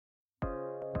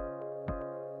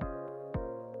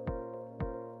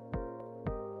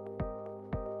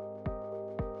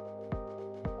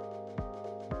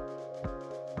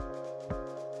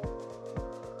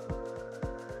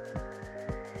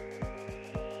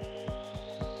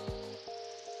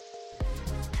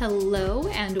Hello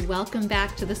and welcome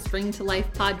back to the Spring to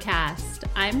Life podcast.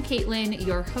 I'm Caitlin,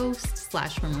 your host /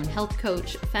 hormone health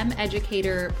coach, femme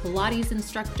educator, Pilates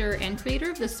instructor, and creator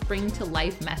of the Spring to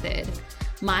Life method.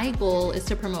 My goal is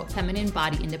to promote feminine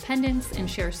body independence and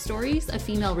share stories of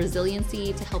female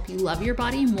resiliency to help you love your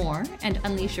body more and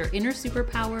unleash your inner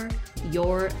superpower,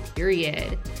 your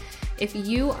period. If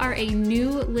you are a new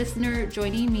listener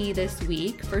joining me this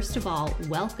week, first of all,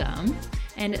 welcome.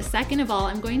 And second of all,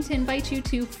 I'm going to invite you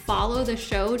to follow the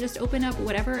show. Just open up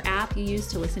whatever app you use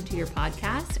to listen to your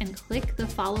podcast and click the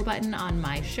follow button on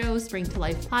my show, Spring to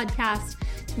Life Podcast,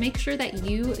 to make sure that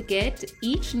you get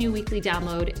each new weekly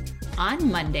download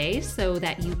on Monday so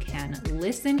that you can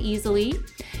listen easily.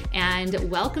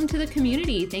 And welcome to the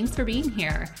community. Thanks for being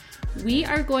here. We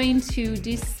are going to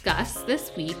discuss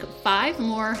this week 5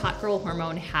 more hot girl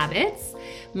hormone habits.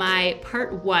 My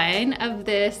part 1 of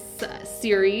this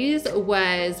series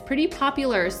was pretty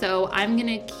popular, so I'm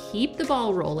going to keep the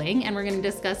ball rolling and we're going to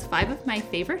discuss 5 of my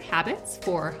favorite habits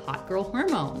for hot girl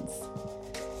hormones.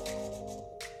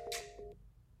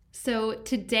 So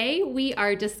today we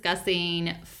are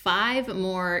discussing 5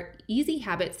 more easy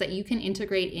habits that you can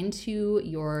integrate into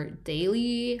your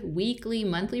daily, weekly,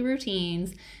 monthly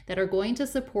routines that are going to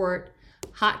support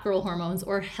hot girl hormones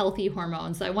or healthy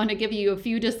hormones. So I want to give you a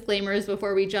few disclaimers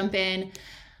before we jump in.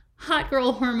 Hot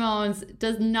girl hormones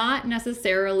does not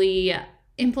necessarily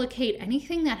implicate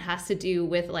anything that has to do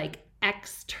with like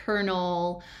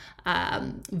external,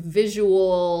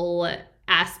 visual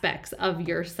aspects of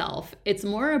yourself. It's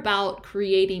more about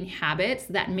creating habits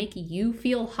that make you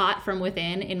feel hot from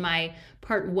within. In my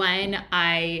part 1,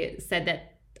 I said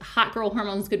that hot girl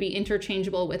hormones could be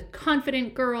interchangeable with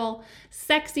confident girl,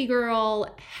 sexy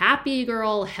girl, happy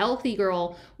girl, healthy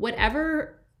girl,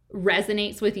 whatever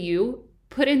resonates with you,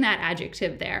 put in that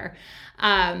adjective there.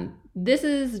 This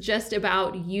is just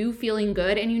about you feeling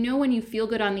good. And you know, when you feel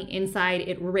good on the inside,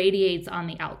 it radiates on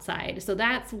the outside. So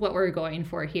that's what we're going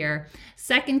for here.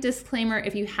 Second disclaimer,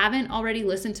 if you haven't already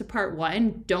listened to part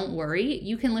 1, don't worry.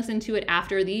 You can listen to it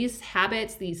after. These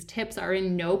habits, these tips are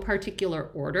in no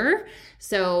particular order.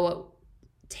 So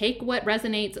take what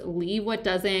resonates, leave what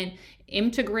doesn't.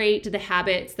 Integrate the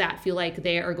habits that feel like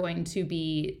they are going to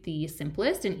be the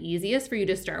simplest and easiest for you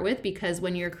to start with, because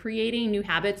when you're creating new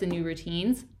habits and new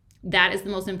routines, that is the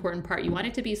most important part. You want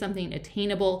it to be something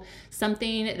attainable,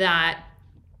 something that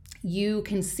you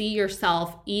can see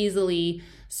yourself easily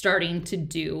starting to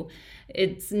do.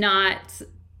 It's not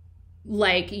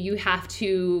like you have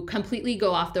to completely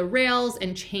go off the rails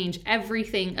and change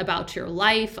everything about your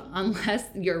life unless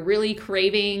you're really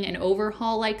craving an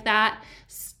overhaul like that.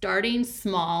 Starting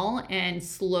small and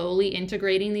slowly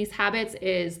integrating these habits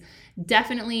is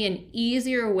definitely an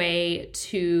easier way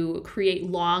to create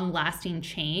long-lasting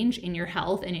change in your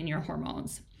health and in your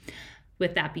hormones.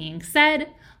 With that being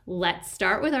said, let's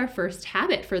start with our first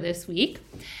habit for this week,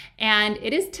 and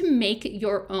it is to make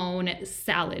your own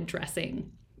salad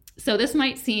dressing. So this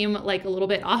might seem like a little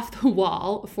bit off the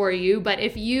wall for you, but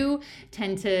if you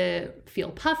tend to feel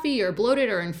puffy or bloated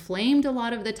or inflamed a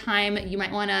lot of the time, you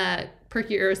might want to perk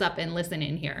your ears up and listen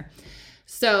in here.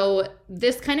 So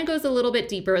this kind of goes a little bit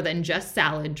deeper than just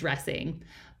salad dressing,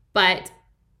 but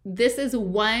this is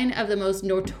one of the most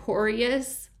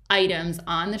notorious items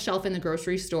on the shelf in the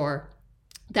grocery store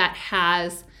that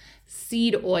has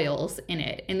seed oils in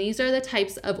it. And these are the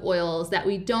types of oils that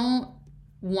we don't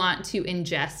want to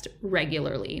ingest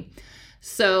regularly.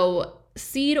 So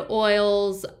seed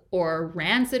oils or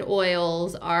rancid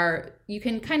oils are, you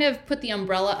can kind of put the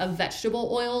umbrella of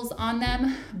vegetable oils on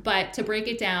them, but to break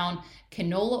it down,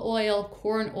 canola oil,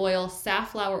 corn oil,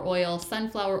 safflower oil,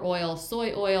 sunflower oil,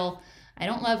 soy oil. I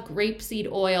don't love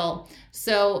grapeseed oil.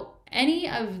 So any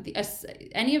of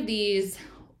these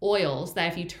oils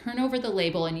that if you turn over the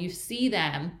label and you see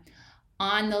them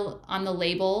on the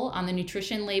label, on the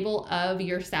nutrition label of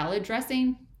your salad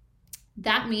dressing,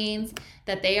 that means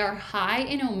that they are high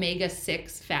in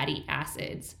omega-6 fatty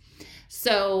acids.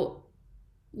 So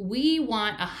we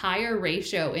want a higher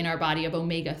ratio in our body of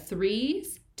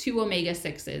omega-3s to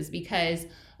omega-6s, because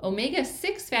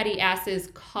omega-6 fatty acids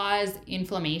cause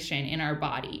inflammation in our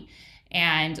body.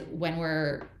 And when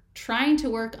we're trying to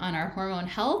work on our hormone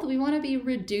health, we want to be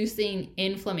reducing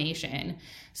inflammation.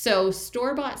 So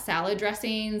store-bought salad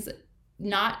dressings,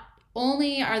 not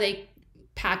only are they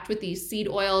packed with these seed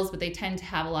oils, but they tend to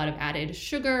have a lot of added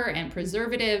sugar and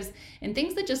preservatives and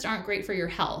things that just aren't great for your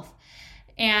health.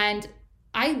 And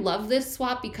I love this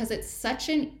swap because it's such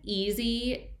an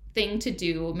easy thing to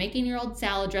do. Making your own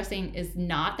salad dressing is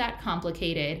not that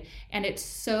complicated, and it's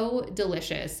so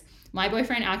delicious. My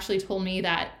boyfriend actually told me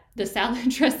that the salad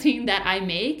dressing that I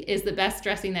make is the best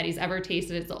dressing that he's ever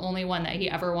tasted. It's the only one that he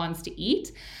ever wants to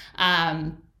eat.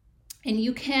 And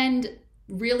you can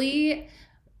really,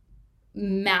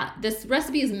 this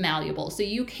recipe is malleable. So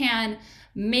you can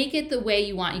make it the way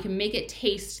you want. You can make it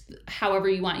taste however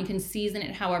you want. You can season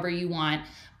it however you want.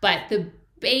 But the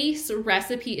base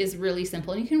recipe is really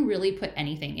simple. And you can really put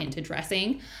anything into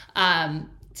dressing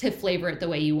to flavor it the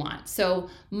way you want. So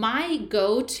my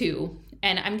go-to,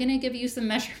 and I'm going to give you some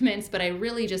measurements, but I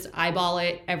really just eyeball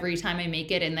it every time I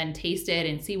make it and then taste it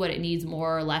and see what it needs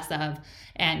more or less of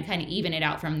and kind of even it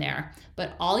out from there.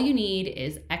 But all you need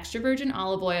is extra virgin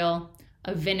olive oil,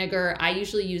 a vinegar. I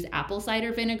usually use apple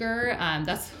cider vinegar.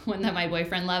 That's one that my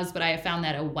boyfriend loves, but I have found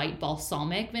that a white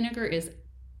balsamic vinegar is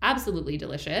absolutely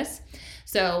delicious.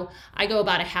 So I go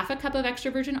about a half a cup of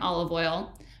extra virgin olive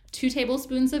oil, 2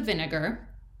 tablespoons of vinegar,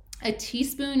 a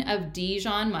teaspoon of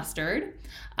Dijon mustard,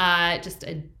 just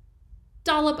a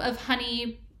dollop of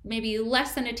honey, maybe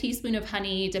less than a teaspoon of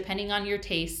honey, depending on your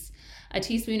taste, a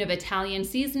teaspoon of Italian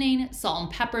seasoning, salt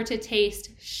and pepper to taste,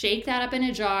 shake that up in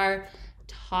a jar,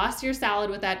 toss your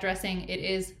salad with that dressing. It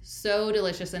is so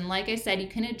delicious. And like I said, you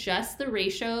can adjust the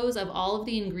ratios of all of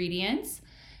the ingredients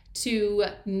to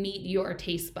meet your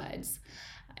taste buds.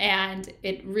 And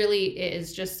it really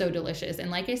is just so delicious.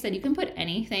 And like I said, you can put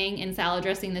anything in salad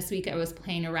dressing. This week I was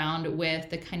playing around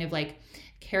with the kind of like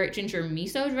carrot ginger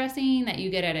miso dressing that you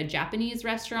get at a Japanese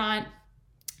restaurant.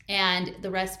 And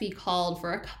the recipe called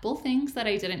for a couple things that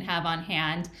I didn't have on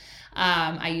hand.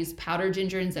 I used powdered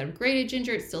ginger instead of grated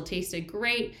ginger. It still tasted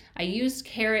great. I used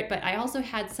carrot, but I also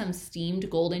had some steamed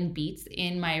golden beets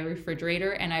in my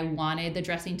refrigerator and I wanted the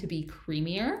dressing to be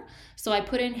creamier. So I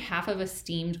put in half of a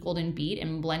steamed golden beet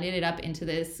and blended it up into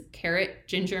this carrot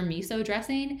ginger miso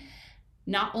dressing.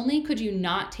 Not only could you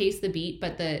not taste the beet,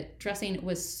 but the dressing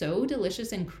was so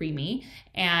delicious and creamy,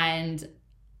 and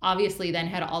obviously then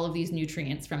had all of these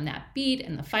nutrients from that beet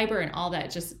and the fiber and all that,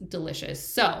 just delicious.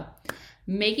 So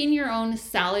making your own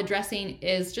salad dressing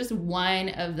is just one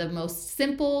of the most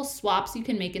simple swaps you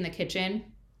can make in the kitchen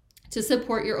to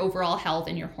support your overall health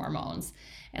and your hormones.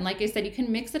 And like I said, you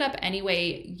can mix it up any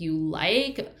way you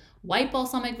like. White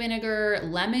balsamic vinegar,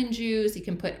 lemon juice, you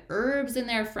can put herbs in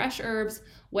there, fresh herbs,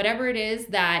 whatever it is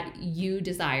that you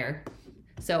desire.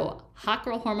 So hot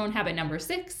girl hormone habit number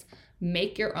 6,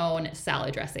 make your own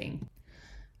salad dressing.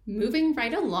 Moving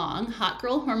right along, hot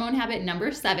girl hormone habit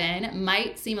number 7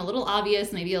 might seem a little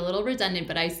obvious, maybe a little redundant,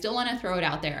 but I still want to throw it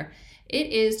out there. It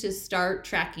is to start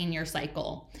tracking your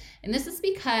cycle. And this is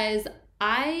because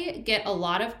I get a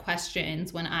lot of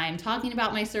questions when I'm talking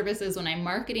about my services, when I'm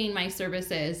marketing my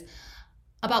services,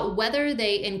 about whether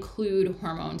they include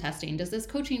hormone testing. Does this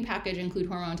coaching package include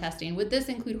hormone testing? Would this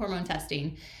include hormone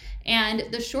testing? And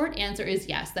the short answer is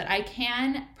yes, that I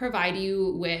can provide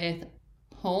you with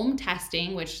home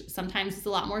testing, which sometimes is a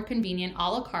lot more convenient,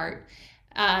 a la carte.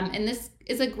 And this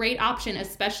is a great option,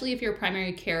 especially if your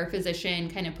primary care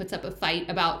physician kind of puts up a fight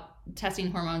about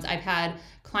testing hormones. I've had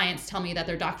clients tell me that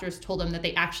their doctors told them that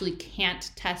they actually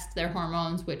can't test their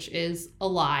hormones, which is a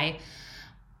lie.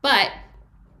 But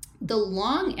the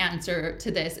long answer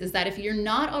to this is that if you're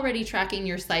not already tracking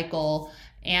your cycle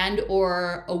and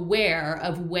or aware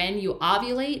of when you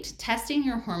ovulate, testing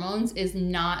your hormones is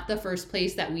not the first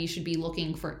place that we should be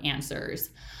looking for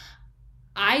answers.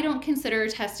 I don't consider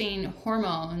testing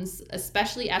hormones,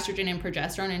 especially estrogen and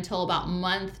progesterone, until about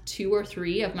month 2 or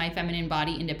 3 of my Feminine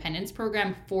Body Independence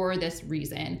program for this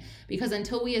reason. Because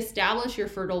until we establish your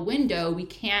fertile window, we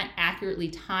can't accurately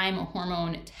time a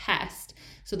hormone test.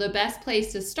 So the best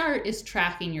place to start is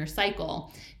tracking your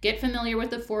cycle. Get familiar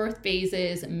with the 4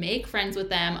 phases, make friends with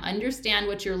them, understand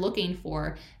what you're looking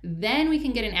for. Then we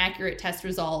can get an accurate test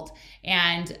result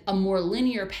and a more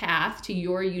linear path to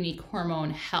your unique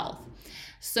hormone health.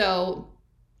 So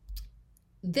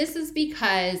this is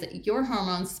because your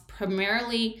hormones,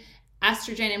 primarily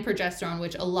estrogen and progesterone,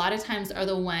 which a lot of times are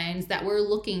the ones that we're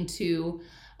looking to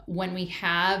when we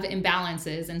have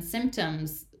imbalances and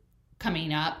symptoms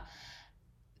coming up,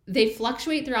 they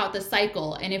fluctuate throughout the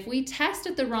cycle. And if we test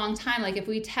at the wrong time, like if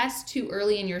we test too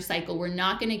early in your cycle, we're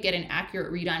not going to get an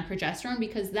accurate read on progesterone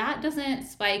because that doesn't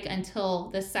spike until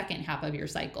the second half of your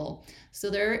cycle. So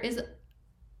there is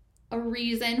a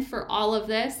reason for all of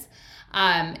this,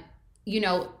 and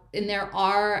there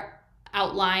are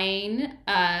outlying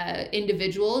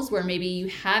individuals where maybe you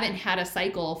haven't had a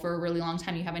cycle for a really long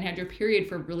time, you haven't had your period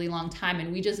for a really long time,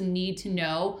 and we just need to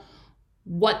know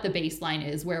what the baseline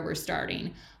is, where we're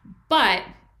starting. But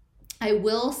I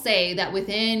will say that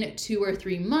within 2 or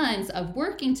 3 months of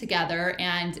working together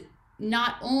and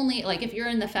not only like if you're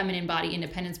in the Feminine Body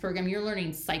Independence program, you're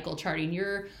learning cycle charting,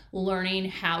 you're learning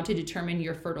how to determine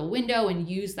your fertile window and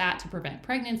use that to prevent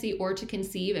pregnancy or to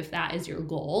conceive if that is your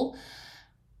goal.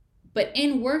 But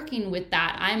in working with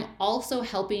that, I'm also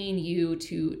helping you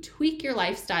to tweak your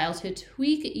lifestyle, to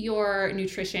tweak your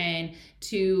nutrition,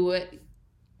 to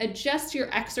adjust your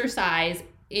exercise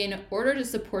in order to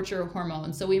support your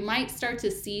hormones. So we might start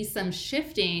to see some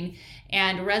shifting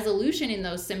and resolution in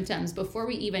those symptoms before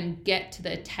we even get to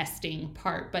the testing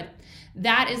part. But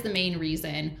that is the main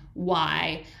reason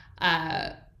why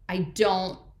I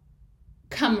don't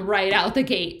come right out the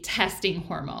gate testing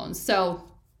hormones. So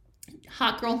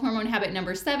hot girl hormone habit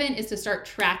number 7 is to start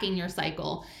tracking your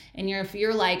cycle. And if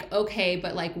you're like, okay,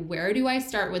 but like, where do I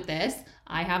start with this?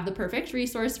 I have the perfect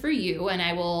resource for you, and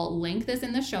I will link this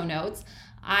in the show notes.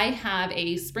 I have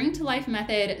a Spring to Life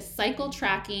method, cycle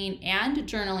tracking, and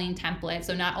journaling template.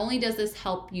 So not only does this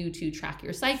help you to track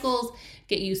your cycles,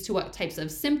 get used to what types of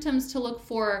symptoms to look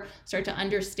for, start to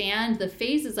understand the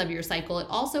phases of your cycle, it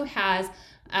also has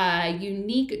a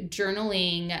unique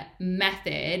journaling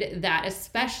method that,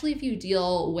 especially if you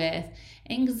deal with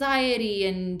anxiety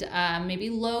and maybe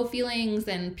low feelings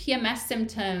and PMS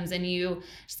symptoms, and you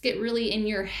just get really in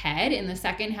your head in the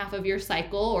second half of your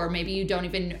cycle, or maybe you don't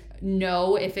even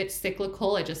know if it's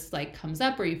cyclical, it just like comes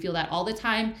up, or you feel that all the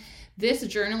time. This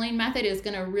journaling method is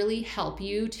going to really help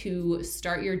you to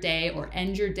start your day or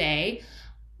end your day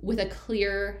with a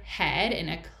clear head and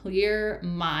a clear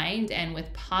mind and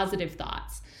with positive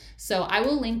thoughts. So I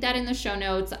will link that in the show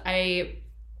notes. I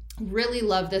really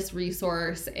love this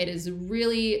resource. It is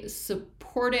really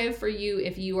supportive for you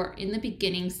if you are in the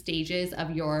beginning stages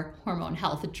of your hormone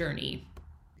health journey.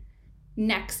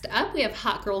 Next up, we have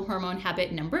hot girl hormone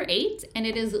habit number 8, and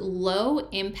it is low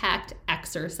impact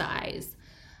exercise.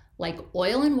 Like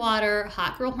oil and water,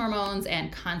 hot girl hormones,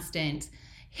 and constant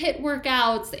HIIT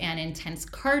workouts and intense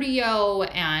cardio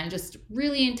and just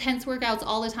really intense workouts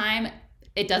all the time,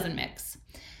 it doesn't mix.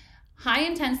 High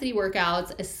intensity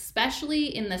workouts,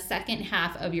 especially in the second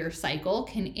half of your cycle,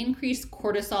 can increase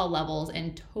cortisol levels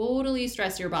and totally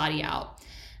stress your body out.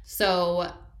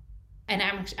 So, and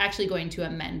I'm actually going to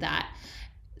amend that.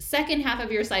 Second half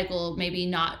of your cycle, maybe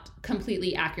not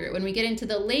completely accurate. When we get into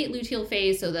the late luteal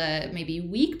phase, so the maybe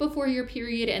week before your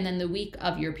period and then the week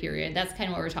of your period, that's kind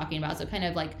of what we're talking about. So kind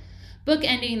of like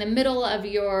bookending the middle of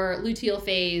your luteal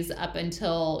phase up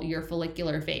until your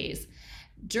follicular phase.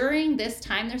 During this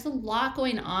time, there's a lot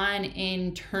going on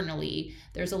internally.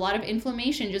 There's a lot of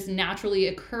inflammation just naturally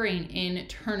occurring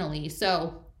internally.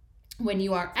 So when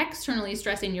you are externally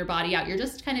stressing your body out, you're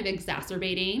just kind of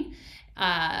exacerbating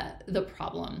the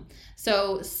problem.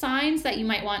 So signs that you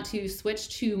might want to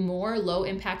switch to more low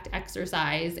impact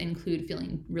exercise include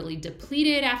feeling really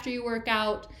depleted after you work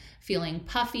out, feeling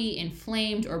puffy,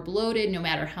 inflamed, or bloated no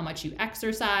matter how much you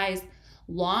exercise,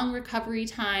 long recovery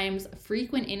times,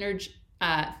 frequent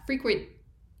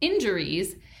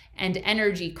injuries and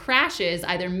energy crashes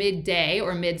either midday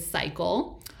or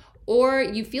mid-cycle, or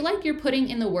you feel like you're putting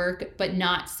in the work but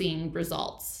not seeing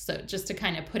results. So just to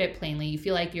kind of put it plainly, you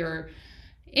feel like you're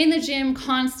in the gym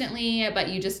constantly, but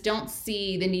you just don't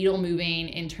see the needle moving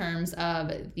in terms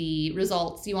of the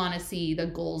results you want to see, the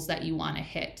goals that you want to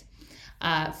hit.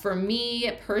 For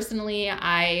me personally,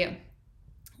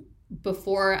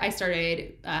 before I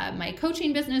started my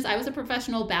coaching business, I was a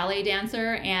professional ballet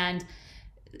dancer, and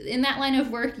in that line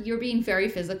of work, you're being very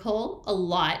physical a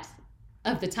lot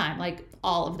of the time, like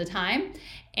all of the time.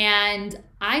 And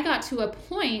I got to a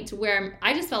point where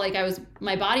I just felt like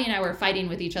my body and I were fighting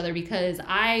with each other because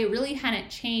I really hadn't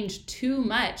changed too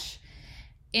much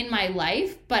in my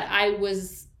life, but I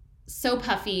was so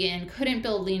puffy and couldn't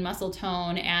build lean muscle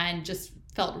tone and just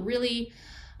felt really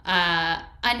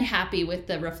unhappy with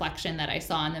the reflection that I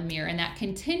saw in the mirror. And that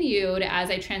continued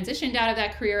as I transitioned out of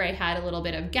that career. I had a little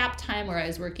bit of gap time where I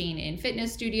was working in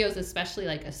fitness studios, especially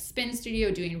like a spin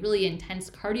studio, doing really intense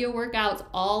cardio workouts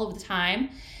all of the time.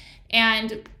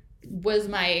 And was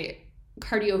my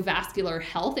cardiovascular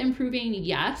health improving?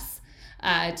 Yes,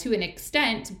 to an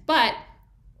extent, but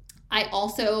I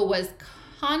also was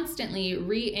constantly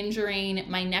re-injuring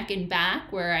my neck and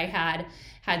back, where I had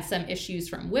some issues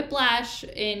from whiplash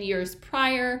in years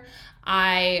prior.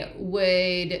 I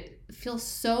would feel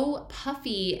so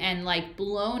puffy and like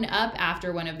blown up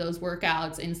after one of those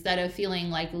workouts instead of feeling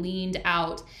like leaned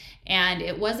out. And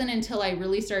it wasn't until I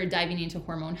really started diving into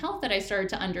hormone health that I started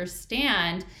to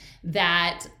understand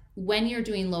that when you're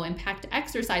doing low impact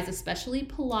exercise, especially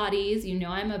Pilates, you know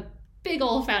I'm a big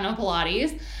old fan of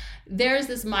Pilates, there's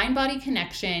this mind-body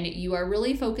connection. You are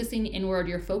really focusing inward.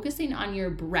 You're focusing on your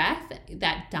breath,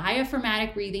 that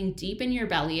diaphragmatic breathing deep in your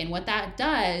belly. And what that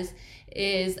does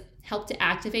is help to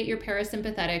activate your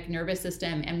parasympathetic nervous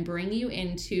system and bring you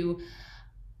into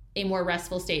a more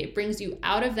restful state. It brings you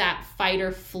out of that fight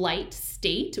or flight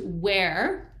state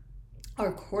where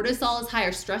our cortisol is high,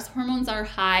 our stress hormones are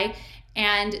high,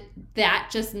 and that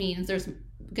just means there's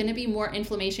going to be more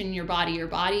inflammation in your body. Your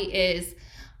body is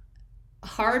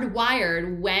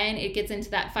hardwired when it gets into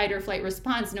that fight or flight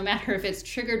response, no matter if it's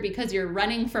triggered because you're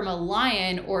running from a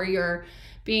lion or you're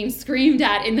being screamed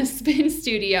at in the spin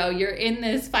studio. You're in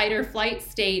this fight or flight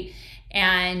state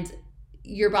and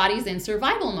your body's in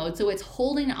survival mode. So it's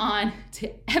holding on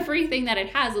to everything that it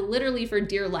has, literally for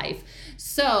dear life.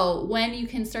 So when you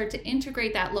can start to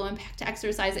integrate that low impact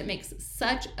exercise, it makes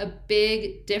such a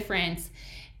big difference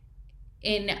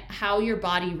in how your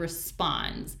body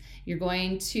responds. You're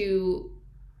going to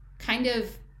kind of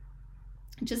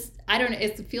just, I don't know,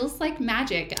 it feels like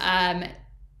magic.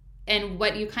 And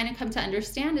what you kind of come to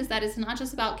understand is that it's not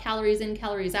just about calories in,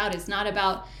 calories out. It's not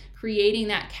about creating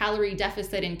that calorie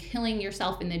deficit and killing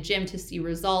yourself in the gym to see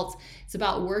results. It's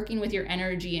about working with your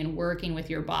energy and working with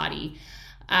your body.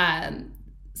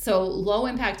 So low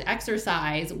impact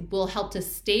exercise will help to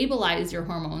stabilize your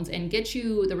hormones and get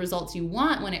you the results you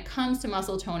want when it comes to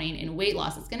muscle toning and weight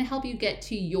loss. It's going to help you get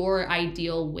to your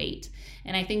ideal weight.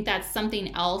 And I think that's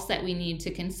something else that we need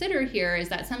to consider here, is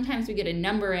that sometimes we get a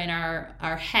number in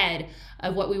our head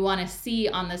of what we want to see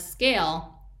on the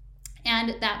scale,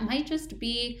 and that might just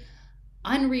be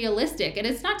unrealistic. And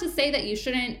it's not to say that you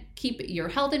shouldn't keep your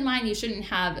health in mind, you shouldn't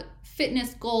have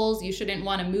fitness goals, you shouldn't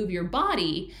want to move your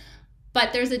body.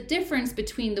 But there's a difference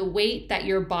between the weight that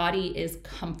your body is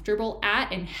comfortable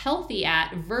at and healthy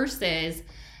at versus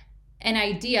an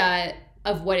idea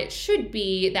of what it should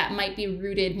be that might be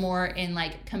rooted more in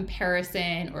like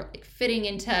comparison or like fitting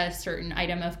into a certain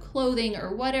item of clothing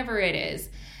or whatever it is.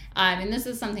 And this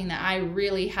is something that I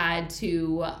really had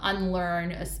to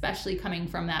unlearn, especially coming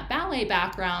from that ballet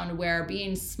background where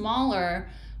being smaller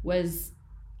was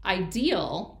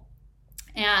ideal.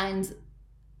 And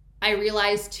I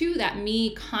realized too that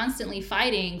me constantly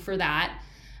fighting for that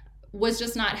was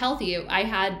just not healthy. I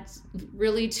had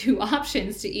really two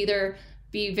options: to either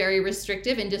be very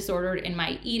restrictive and disordered in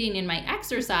my eating and my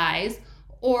exercise,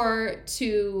 or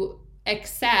to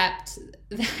accept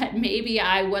that maybe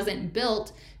I wasn't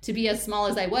built to be as small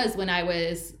as I was when I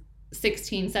was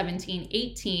 16, 17,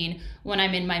 18, when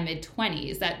I'm in my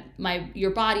mid-20s, that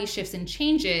your body shifts and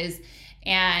changes,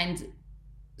 and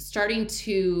starting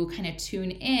to kind of tune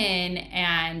in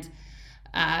and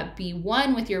be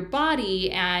one with your body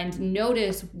and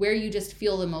notice where you just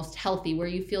feel the most healthy, where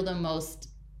you feel the most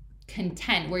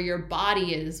content, where your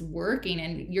body is working.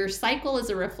 And your cycle is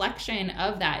a reflection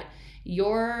of that.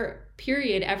 Your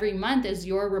period every month is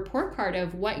your report card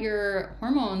of what your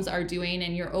hormones are doing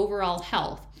and your overall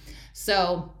health.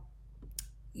 So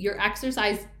your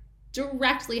exercise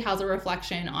directly has a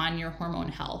reflection on your hormone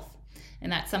health.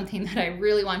 And that's something that I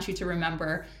really want you to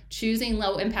remember. Choosing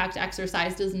low impact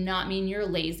exercise does not mean you're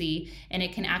lazy, and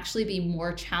it can actually be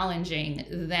more challenging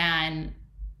than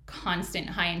constant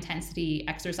high intensity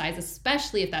exercise,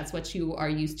 especially if that's what you are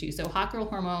used to. So hot girl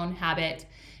hormone habit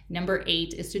number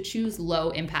 8 is to choose low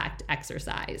impact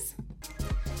exercise.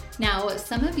 Now,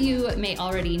 some of you may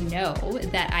already know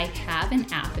that I have an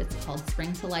app. It's called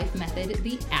Spring to Life Method,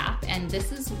 the app. And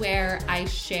this is where I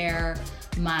share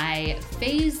my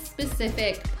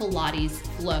phase-specific Pilates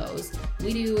flows.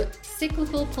 We do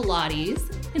cyclical Pilates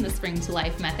in the Spring to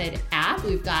Life Method app.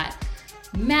 We've got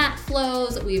mat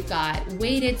flows, we've got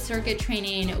weighted circuit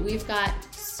training, we've got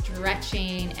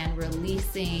stretching and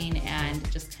releasing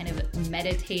and just kind of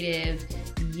meditative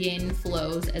yin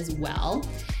flows as well.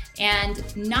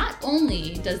 And not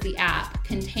only does the app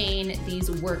contain these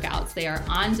workouts, they are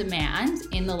on demand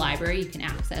in the library. You can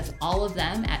access all of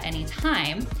them at any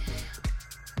time.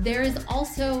 There is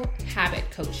also habit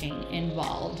coaching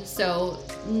involved. So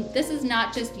this is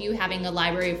not just you having a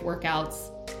library of workouts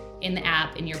in the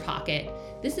app in your pocket.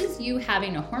 This is you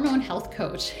having a hormone health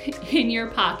coach in your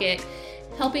pocket,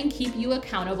 helping keep you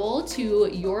accountable to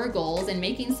your goals and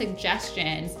making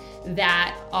suggestions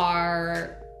that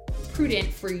are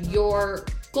prudent for your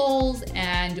goals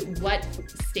and what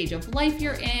stage of life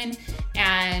you're in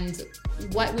and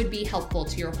what would be helpful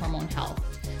to your hormone health.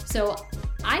 So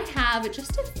I have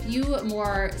just a few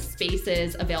more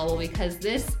spaces available because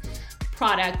this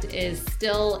product is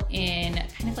still in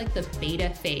kind of like the beta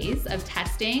phase of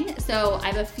testing. So I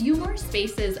have a few more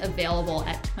spaces available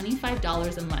at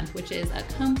 $25 a month, which is a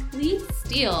complete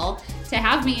steal to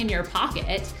have me in your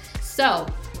pocket. So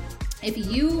if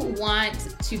you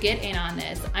want to get in on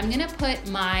this, I'm gonna put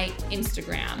my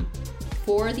Instagram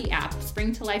for the app,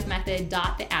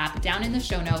 springtolifemethod.the-app, down in the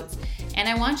show notes. And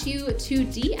I want you to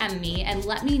DM me and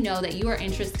let me know that you are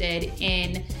interested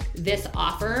in this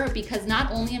offer, because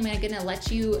not only am I gonna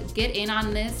let you get in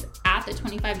on this at the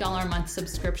 $25 a month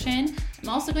subscription, I'm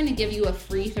also gonna give you a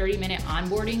free 30-minute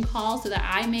onboarding call so that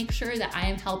I make sure that I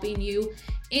am helping you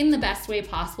in the best way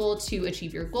possible to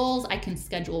achieve your goals. I can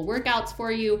schedule workouts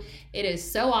for you. It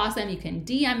is so awesome. You can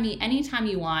DM me anytime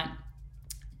you want.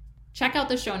 Check out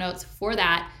the show notes for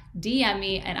that. DM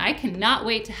me, and I cannot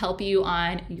wait to help you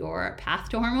on your path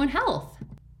to hormone health.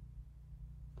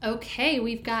 Okay,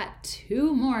 we've got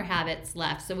 2 more habits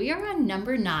left. So we are on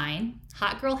number 9.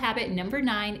 Hot girl habit number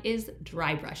 9 is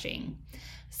dry brushing.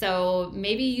 So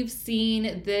maybe you've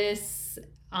seen this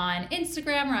on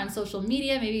Instagram or on social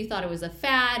media. Maybe you thought it was a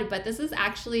fad, but this is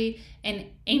actually an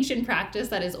ancient practice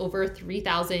that is over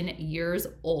 3,000 years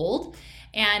old.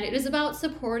 And it is about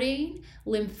supporting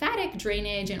lymphatic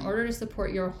drainage in order to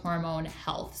support your hormone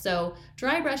health. So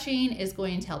dry brushing is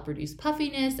going to help reduce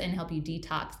puffiness and help you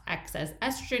detox excess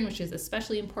estrogen, which is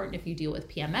especially important if you deal with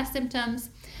PMS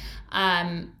symptoms.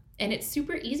 And it's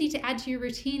super easy to add to your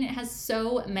routine. It has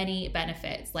so many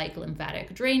benefits, like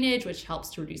lymphatic drainage, which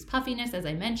helps to reduce puffiness, as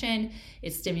I mentioned.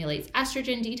 It stimulates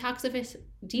estrogen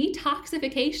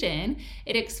detoxification.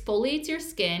 It exfoliates your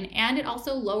skin, and it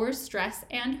also lowers stress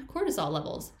and cortisol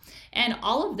levels. And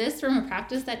all of this from a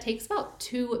practice that takes about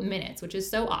 2 minutes, which is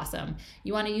so awesome.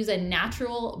 You want to use a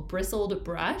natural bristled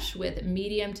brush with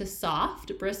medium to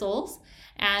soft bristles,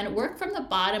 and work from the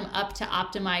bottom up to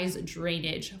optimize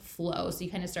drainage flow. So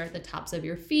you kind of start at the tops of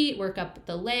your feet, work up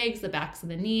the legs, the backs of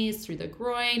the knees, through the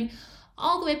groin,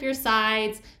 all the way up your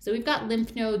sides. So we've got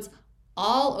lymph nodes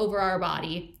all over our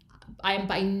body. I am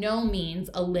by no means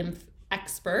a lymph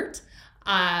expert,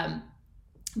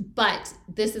 but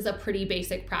this is a pretty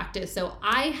basic practice. So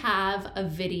I have a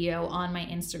video on my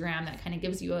Instagram that kind of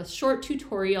gives you a short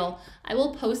tutorial. I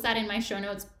will post that in my show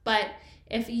notes, but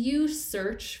if you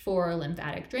search for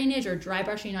lymphatic drainage or dry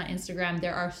brushing on Instagram,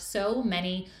 there are so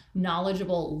many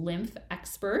knowledgeable lymph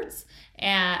experts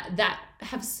that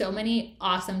have so many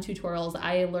awesome tutorials.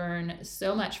 I learn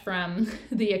so much from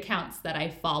the accounts that I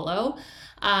follow.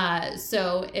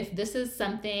 So if this is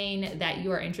something that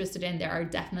you are interested in, there are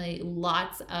definitely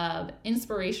lots of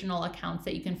inspirational accounts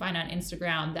that you can find on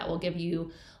Instagram that will give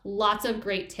you lots of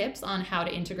great tips on how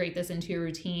to integrate this into your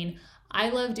routine. I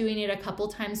love doing it a couple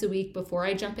times a week before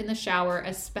I jump in the shower,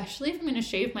 especially if I'm going to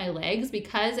shave my legs,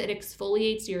 because it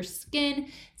exfoliates your skin.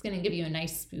 It's going to give you a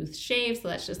nice smooth shave. So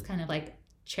that's just kind of like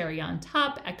cherry on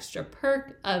top, extra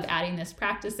perk of adding this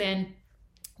practice in.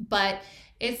 But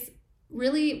it's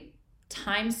really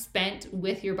time spent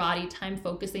with your body, time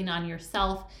focusing on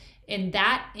yourself. And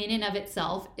that in and of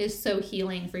itself is so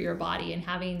healing for your body, and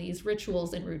having these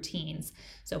rituals and routines.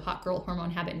 So hot girl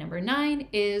hormone habit number 9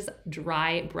 is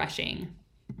dry brushing.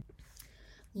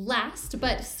 Last,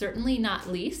 but certainly not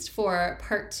least, for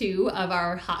part 2 of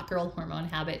our hot girl hormone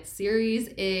habit series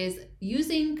is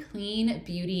using clean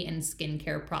beauty and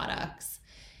skincare products.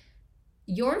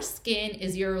 Your skin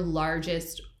is your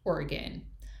largest organ.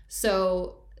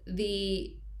 So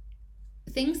the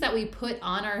things that we put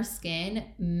on our skin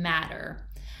matter.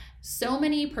 So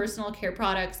many personal care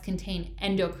products contain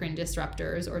endocrine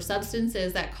disruptors, or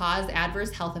substances that cause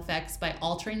adverse health effects by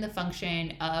altering the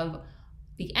function of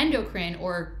the endocrine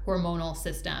or hormonal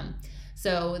system.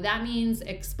 So that means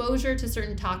exposure to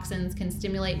certain toxins can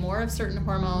stimulate more of certain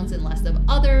hormones and less of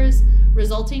others,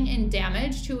 resulting in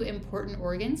damage to important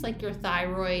organs like your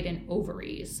thyroid and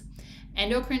ovaries.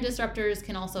 Endocrine disruptors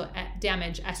can also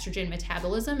damage estrogen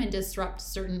metabolism and disrupt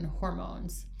certain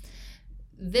hormones.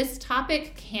 This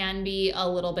topic can be a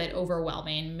little bit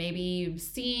overwhelming. Maybe you've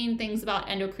seen things about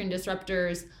endocrine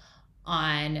disruptors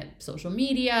on social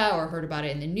media or heard about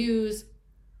it in the news.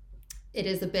 It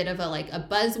is a bit of a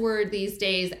buzzword these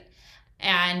days,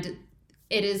 and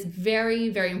it is very,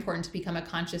 very important to become a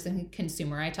conscious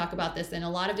consumer. I talk about this in a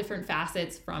lot of different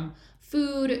facets, from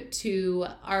food to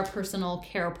our personal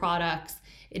care products.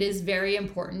 It is very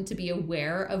important to be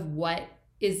aware of what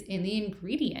is in the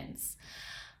ingredients,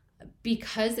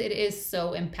 because it is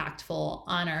so impactful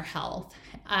on our health.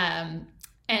 And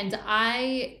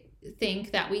I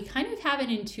think that we kind of have an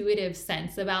intuitive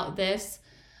sense about this,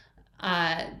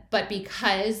 but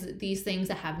because these things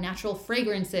that have natural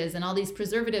fragrances and all these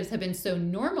preservatives have been so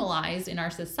normalized in our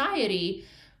society,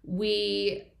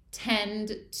 we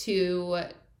tend to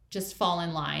just fall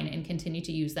in line and continue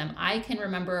to use them. I can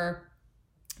remember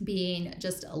being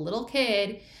just a little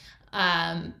kid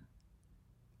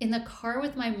in the car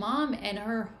with my mom, and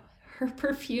her her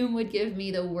perfume would give me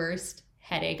the worst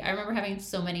headache. I remember having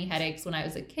so many headaches when I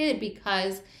was a kid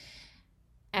because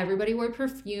everybody wore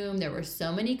perfume. There were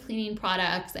so many cleaning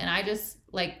products, and I just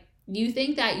like, you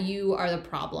think that you are the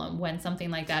problem when something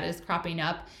like that is cropping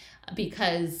up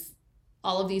because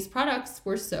all of these products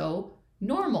were so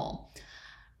normal.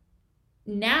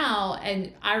 Now,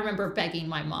 and I remember begging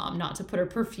my mom not to put her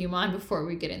perfume on before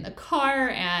we get in the car,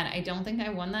 and I don't think I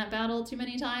won that battle too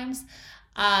many times.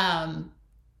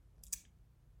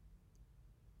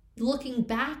 Looking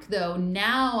back though,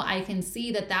 now I can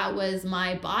see that that was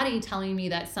my body telling me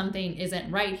that something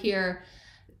isn't right here.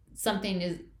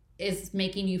 Something is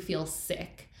making you feel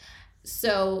sick.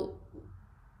 So,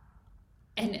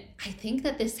 and I think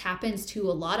that this happens to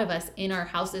a lot of us in our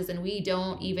houses, and we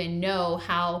don't even know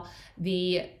how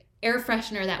the air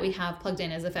freshener that we have plugged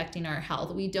in is affecting our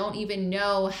health. We don't even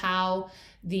know how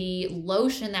the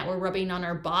lotion that we're rubbing on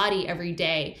our body every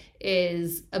day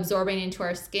is absorbing into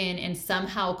our skin and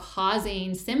somehow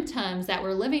causing symptoms that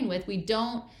we're living with. We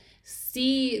don't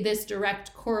see this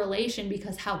direct correlation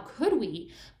because how could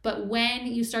we? But when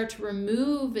you start to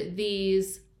remove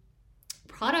these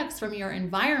products from your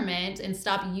environment and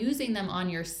stop using them on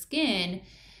your skin,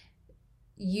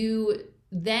 you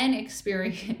then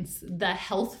experience the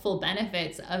healthful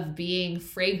benefits of being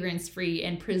fragrance-free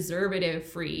and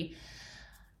preservative-free.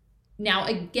 Now,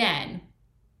 again,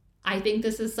 I think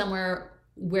this is somewhere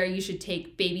where you should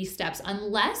take baby steps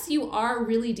unless you are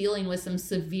really dealing with some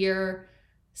severe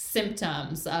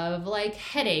symptoms of like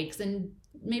headaches and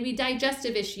maybe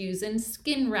digestive issues and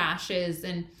skin rashes.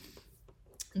 And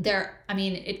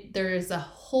there's a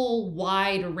whole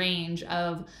wide range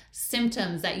of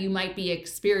symptoms that you might be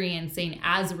experiencing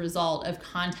as a result of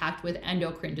contact with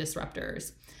endocrine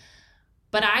disruptors.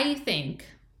 But I think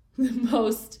the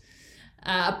most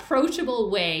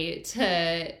approachable way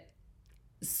to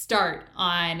start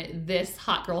on this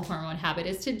hot girl hormone habit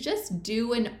is to just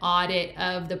do an audit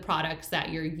of the products that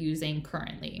you're using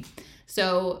currently.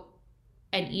 So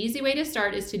an easy way to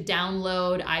start is to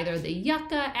download either the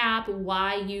Yucca app,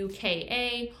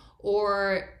 YUKA,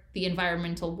 or the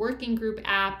Environmental Working Group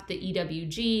app, the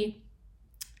EWG.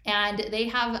 And they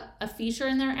have a feature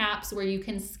in their apps where you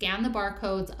can scan the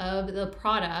barcodes of the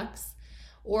products,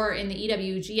 or in the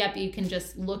EWG app, you can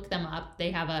just look them up.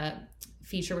 They have a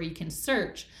feature where you can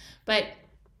search, but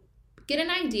get an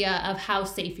idea of how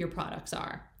safe your products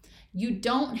are. You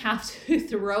don't have to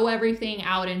throw everything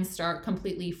out and start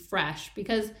completely fresh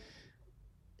because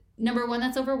number one,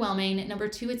 that's overwhelming. Number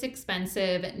two, it's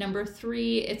expensive. Number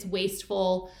three, it's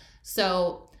wasteful.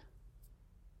 So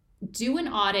do an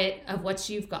audit of what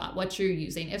you've got, what you're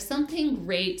using. If something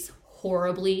rates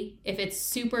horribly, if it's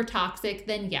super toxic,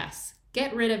 then yes,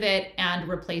 get rid of it and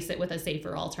replace it with a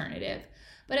safer alternative.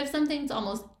 But if something's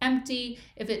almost empty,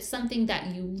 if it's something that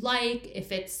you like,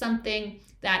 if it's something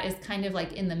that is kind of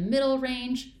like in the middle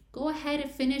range, go ahead and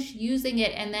finish using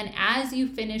it. And then as you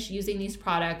finish using these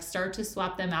products, start to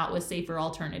swap them out with safer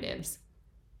alternatives.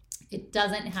 It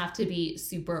doesn't have to be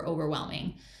super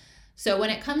overwhelming. So when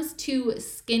it comes to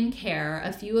skincare,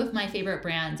 a few of my favorite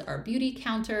brands are Beauty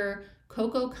Counter,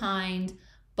 Coco Kind,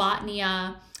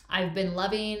 Botnia. I've been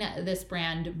loving this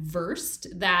brand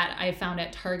Versed that I found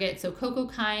at Target. So Coco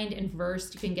Kind and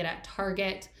Versed you can get at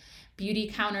Target.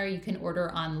 Beauty Counter you can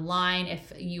order online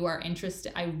if you are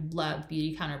interested. I love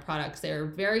Beauty Counter products. They're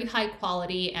very high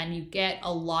quality and you get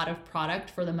a lot of product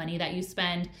for the money that you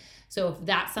spend. So if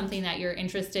that's something that you're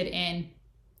interested in,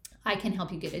 I can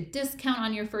help you get a discount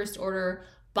on your first order.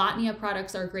 Botnia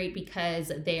products are great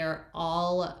because they are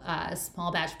all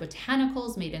small batch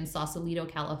botanicals made in Sausalito,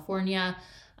 California.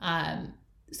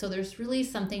 So there's really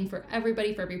something for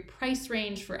everybody, for every price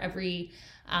range, for every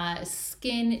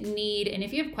skin need. And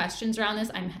if you have questions around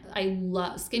this, I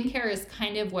love skincare is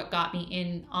kind of what got me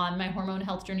in on my hormone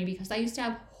health journey because I used to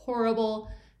have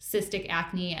horrible cystic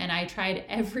acne and I tried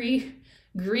every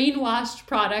greenwashed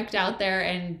product out there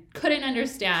and couldn't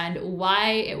understand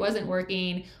why it wasn't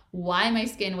working, why my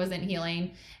skin wasn't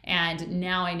healing. And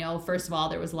now I know, first of all,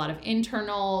 there was a lot of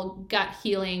internal gut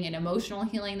healing and emotional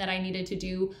healing that I needed to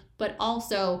do, but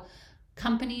also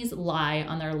companies lie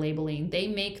on their labeling. They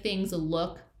make things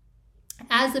look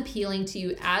as appealing to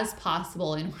you as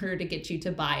possible in order to get you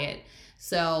to buy it.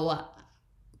 So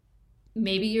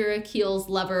maybe you're a Kiehl's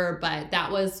lover, but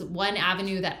that was one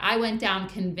avenue that I went down,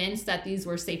 convinced that these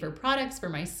were safer products for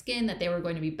my skin, that they were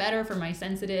going to be better for my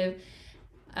sensitive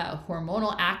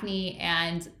hormonal acne.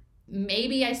 And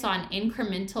maybe I saw an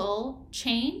incremental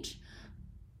change,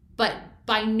 but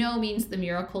by no means the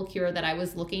miracle cure that I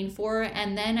was looking for.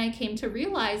 And then I came to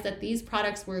realize that these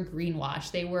products were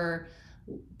greenwash. They were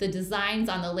the designs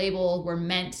on the label were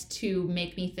meant to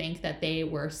make me think that they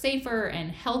were safer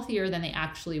and healthier than they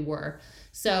actually were.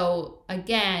 So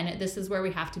again, this is where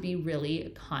we have to be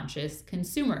really conscious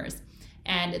consumers.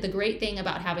 And the great thing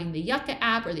about having the Yucca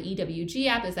app or the EWG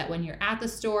app is that when you're at the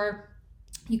store,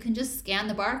 you can just scan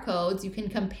the barcodes, you can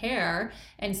compare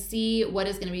and see what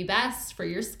is going to be best for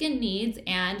your skin needs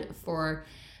and for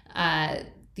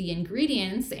the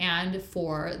ingredients and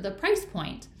for the price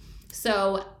point.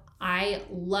 So I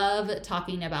love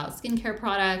talking about skincare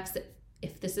products.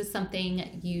 If this is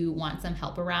something you want some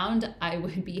help around, I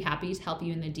would be happy to help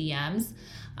you in the DMs.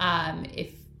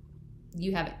 If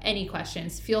you have any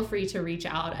questions, feel free to reach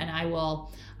out and I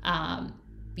will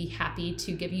be happy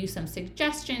to give you some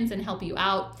suggestions and help you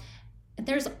out.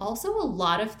 There's also a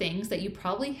lot of things that you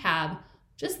probably have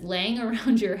just laying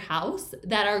around your house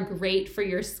that are great for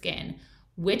your skin.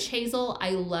 Witch hazel,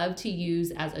 I love to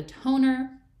use as a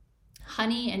toner.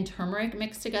 Honey and turmeric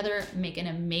mixed together make an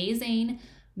amazing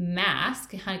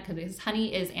mask because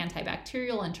honey is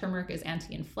antibacterial and turmeric is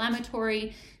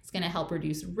anti-inflammatory. It's going to help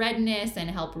reduce redness and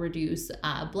help reduce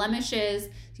blemishes. So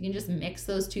you can just mix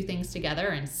those two things together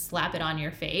and slap it on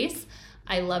your face.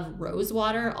 I love rose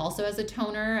water also as a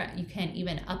toner. You can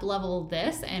even up level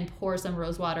this and pour some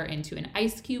rose water into an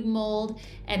ice cube mold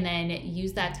and then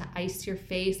use that to ice your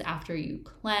face after you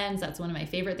cleanse. That's one of my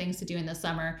favorite things to do in the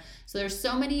summer. So there's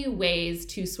so many ways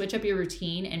to switch up your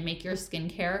routine and make your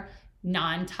skincare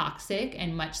non-toxic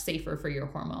and much safer for your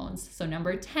hormones. So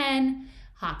number 10,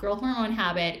 hot girl hormone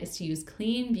habit is to use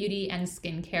clean beauty and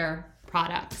skincare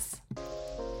products.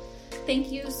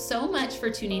 Thank you so much for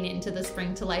tuning into the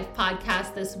Spring to Life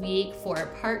podcast this week for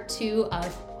part 2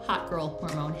 of Hot Girl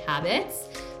Hormone Habits.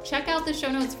 Check out the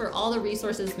show notes for all the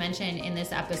resources mentioned in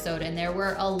this episode, and there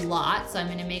were a lot, so I'm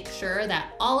going to make sure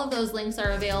that all of those links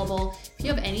are available. If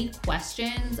you have any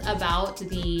questions about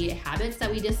the habits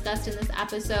that we discussed in this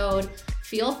episode,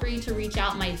 feel free to reach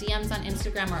out. My DMs on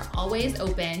Instagram are always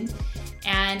open.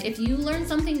 And if you learned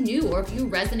something new or if you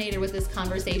resonated with this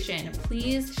conversation,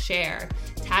 please share.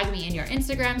 Tag me in your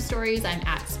Instagram stories. I'm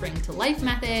at Spring to Life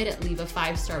Method. Leave a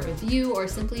 5-star review or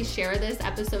simply share this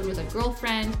episode with a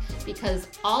girlfriend because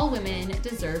all women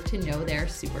deserve to know their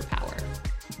superpower.